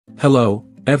Hello,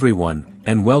 everyone,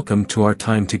 and welcome to our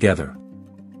time together.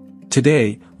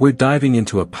 Today, we're diving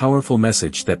into a powerful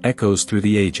message that echoes through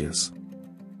the ages.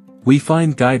 We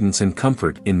find guidance and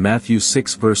comfort in Matthew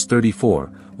 6 verse 34,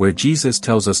 where Jesus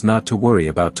tells us not to worry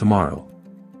about tomorrow.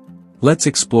 Let's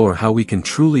explore how we can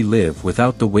truly live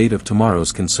without the weight of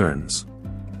tomorrow's concerns.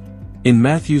 In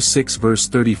Matthew 6 verse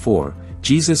 34,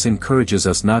 Jesus encourages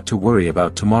us not to worry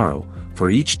about tomorrow, for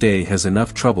each day has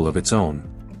enough trouble of its own.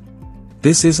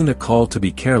 This isn't a call to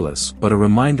be careless but a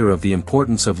reminder of the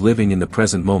importance of living in the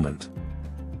present moment.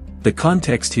 The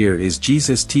context here is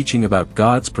Jesus teaching about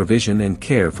God's provision and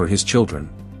care for His children.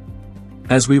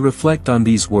 As we reflect on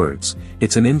these words,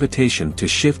 it's an invitation to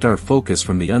shift our focus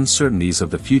from the uncertainties of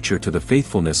the future to the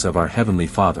faithfulness of our Heavenly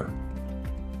Father.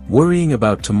 Worrying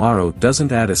about tomorrow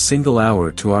doesn't add a single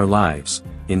hour to our lives,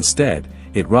 instead,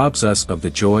 it robs us of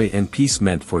the joy and peace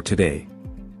meant for today.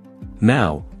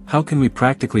 Now, how can we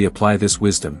practically apply this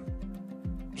wisdom?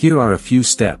 Here are a few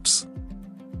steps.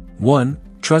 1.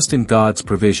 Trust in God's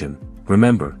provision.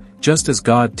 Remember, just as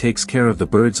God takes care of the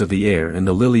birds of the air and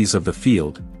the lilies of the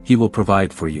field, He will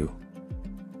provide for you.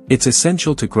 It's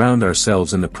essential to ground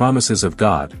ourselves in the promises of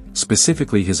God,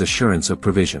 specifically His assurance of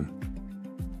provision.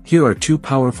 Here are two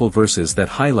powerful verses that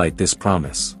highlight this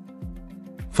promise.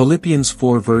 Philippians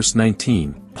 4 verse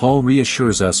 19, Paul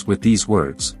reassures us with these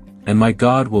words, "And my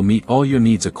God will meet all your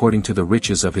needs according to the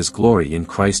riches of His glory in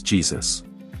Christ Jesus."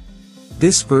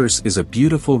 This verse is a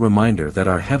beautiful reminder that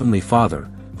our Heavenly Father,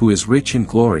 who is rich in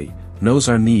glory, knows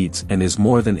our needs and is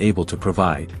more than able to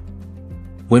provide.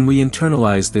 When we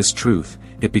internalize this truth,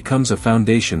 it becomes a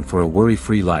foundation for a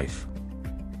worry-free life.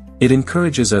 It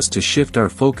encourages us to shift our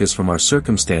focus from our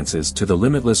circumstances to the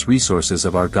limitless resources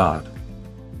of our God.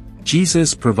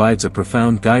 Jesus provides a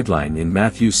profound guideline in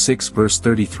Matthew 6 verse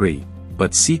 33,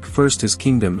 "But seek first His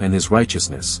kingdom and His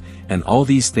righteousness, and all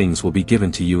these things will be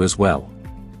given to you as well."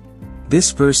 This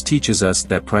verse teaches us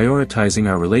that prioritizing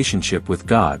our relationship with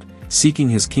God, seeking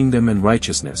His kingdom and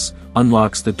righteousness,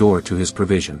 unlocks the door to His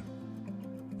provision.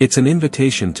 It's an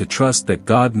invitation to trust that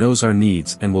God knows our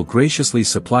needs and will graciously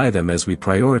supply them as we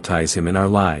prioritize Him in our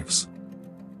lives.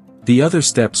 The other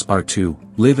steps are to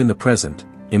live in the present,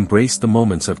 embrace the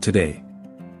moments of today.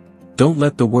 Don't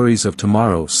let the worries of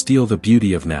tomorrow steal the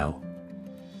beauty of now.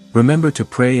 Remember to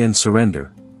pray and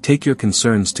surrender, take your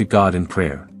concerns to God in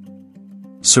prayer.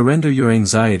 Surrender your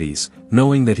anxieties,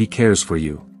 knowing that He cares for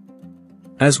you.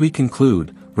 As we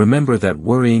conclude, remember that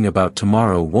worrying about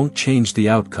tomorrow won't change the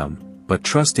outcome, but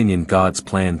trusting in God's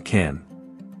plan can.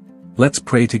 Let's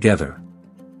pray together.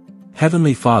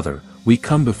 Heavenly Father, we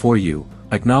come before You,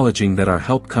 acknowledging that our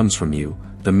help comes from You,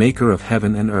 the Maker of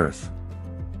heaven and earth.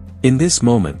 In this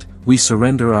moment, we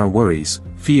surrender our worries,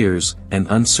 fears, and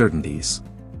uncertainties.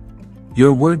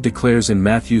 Your word declares in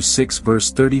Matthew 6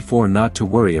 verse 34 not to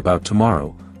worry about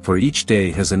tomorrow, for each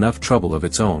day has enough trouble of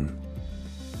its own.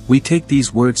 We take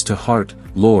these words to heart,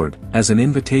 Lord, as an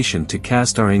invitation to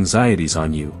cast our anxieties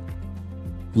on You.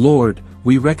 Lord,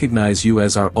 we recognize You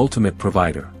as our ultimate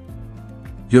provider.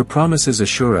 Your promises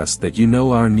assure us that You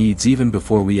know our needs even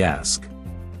before we ask.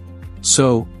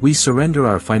 So, we surrender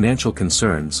our financial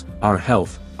concerns, our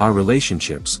health, our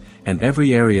relationships, and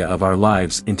every area of our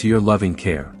lives into Your loving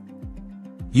care.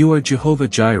 You are Jehovah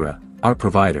Jireh, our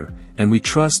provider, and we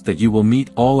trust that You will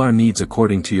meet all our needs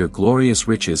according to Your glorious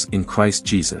riches in Christ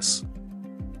Jesus.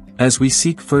 As we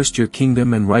seek first Your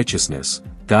kingdom and righteousness,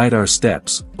 guide our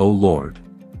steps, O Lord.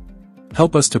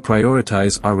 Help us to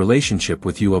prioritize our relationship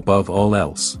with You above all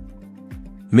else.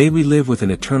 May we live with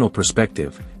an eternal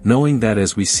perspective, knowing that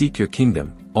as we seek Your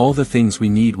kingdom, all the things we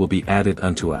need will be added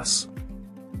unto us.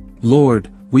 Lord,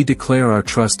 we declare our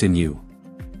trust in You.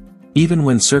 Even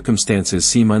when circumstances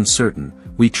seem uncertain,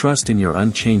 we trust in Your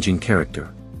unchanging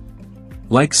character.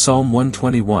 Like Psalm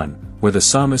 121, where the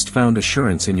psalmist found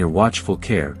assurance in Your watchful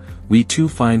care, we too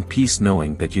find peace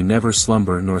knowing that You never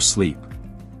slumber nor sleep.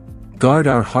 Guard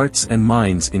our hearts and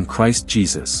minds in Christ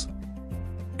Jesus.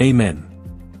 Amen.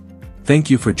 Thank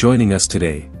you for joining us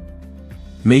today.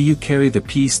 May you carry the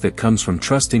peace that comes from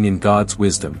trusting in God's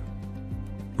wisdom.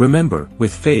 Remember,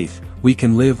 with faith, we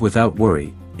can live without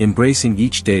worry, embracing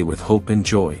each day with hope and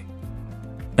joy.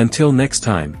 Until next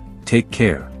time, take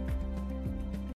care.